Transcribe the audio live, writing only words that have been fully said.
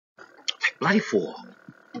bloody for?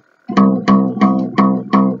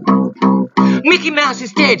 Mickey Mouse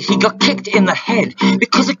is dead, he got kicked in the head.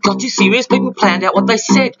 Because it got too serious, people planned out what they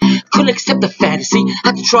said. Couldn't accept the fantasy,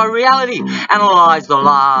 had to try reality. Analyse the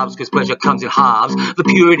laughs, cause pleasure comes in halves. The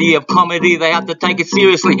purity of comedy, they have to take it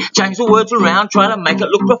seriously. Change the words around, try to make it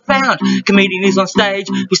look profound. Comedian is on stage,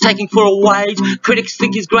 who's taking for a wage. Critics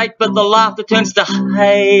think he's great, but the laughter turns to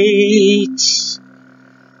hate.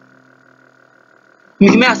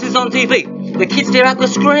 Mickey Mouse is on TV, the kids stare at the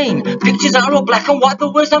screen. Pictures are all black and white,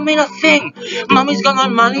 the words don't mean a thing. Mummy's got no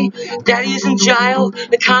money, daddy is in jail.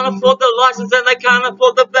 They can't afford the license and they can't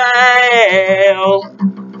afford the bail.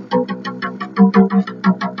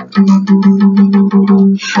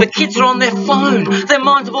 The kids are on their phone, their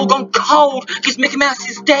minds have all gone cold, cause Mickey Mouse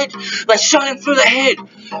is dead. They shot him through the head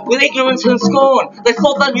with ignorance and scorn. They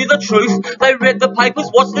thought they knew the truth, they read the papers,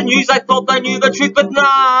 watched the news, they thought they knew the truth, but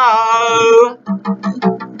no.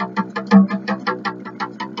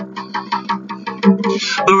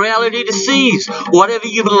 The reality deceives. Whatever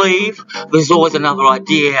you believe, there's always another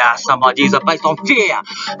idea. Some ideas are based on fear.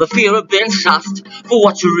 The fear of being sussed for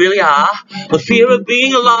what you really are. The fear of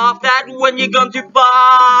being laughed at when you've gone too far.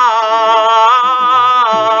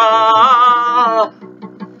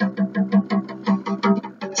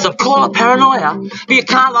 Some call it paranoia, but you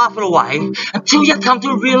can't laugh it away until you come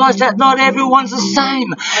to realise that not everyone's the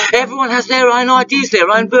same. Everyone has their own ideas, their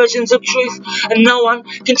own versions of truth, and no one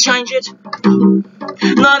can change it.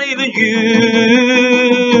 Not even you.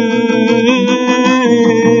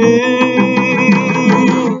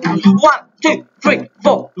 1, 2, 3,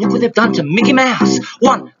 4. Look what they've done to Mickey Mouse.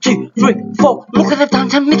 1, 2, 3, 4. Look what they've done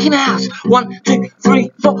to Mickey Mouse. 1, 2,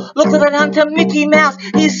 3, 4. Look what they've done to Mickey Mouse.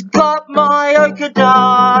 He's got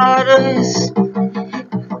myocarditis.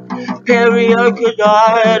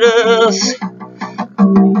 Pericarditis.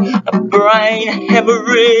 A brain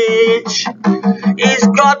hemorrhage. He's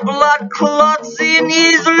got blood clots in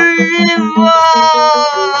his liver.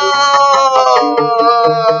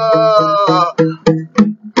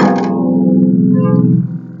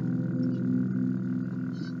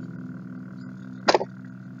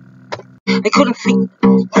 They couldn't think.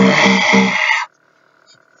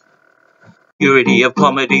 Purity of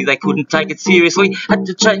comedy, they couldn't take it seriously. Had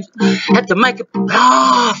to change, had to make it.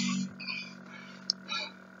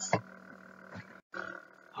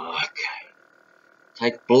 Okay.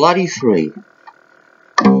 Take bloody 3.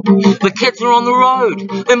 The kids are on the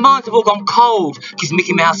road. Their minds have all gone cold because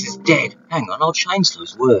Mickey Mouse is dead. Hang on, I'll change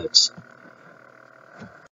those words.